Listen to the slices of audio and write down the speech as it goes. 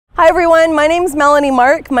Hi everyone, my name's Melanie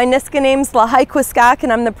Mark. My Niska name's Lahai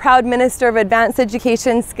and I'm the proud Minister of Advanced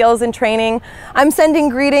Education, Skills and Training. I'm sending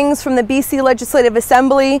greetings from the BC Legislative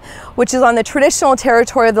Assembly, which is on the traditional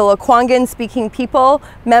territory of the Lekwungen speaking people,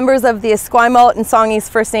 members of the Esquimalt and Songhees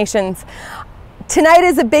First Nations. Tonight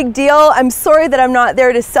is a big deal. I'm sorry that I'm not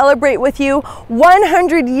there to celebrate with you.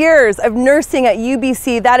 100 years of nursing at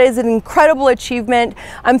UBC, that is an incredible achievement.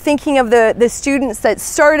 I'm thinking of the students that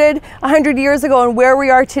started 100 years ago and where we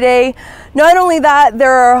are today. Not only that,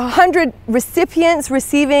 there are 100 recipients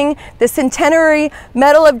receiving the Centenary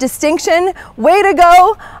Medal of Distinction. Way to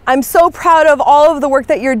go! I'm so proud of all of the work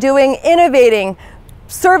that you're doing, innovating,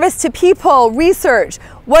 service to people, research.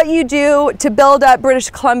 What you do to build up British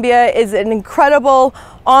Columbia is an incredible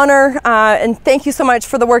honor, and thank you so much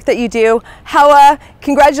for the work that you do. Hawa,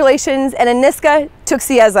 congratulations, and Aniska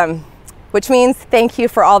Tuksiasm, which means thank you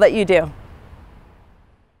for all that you do.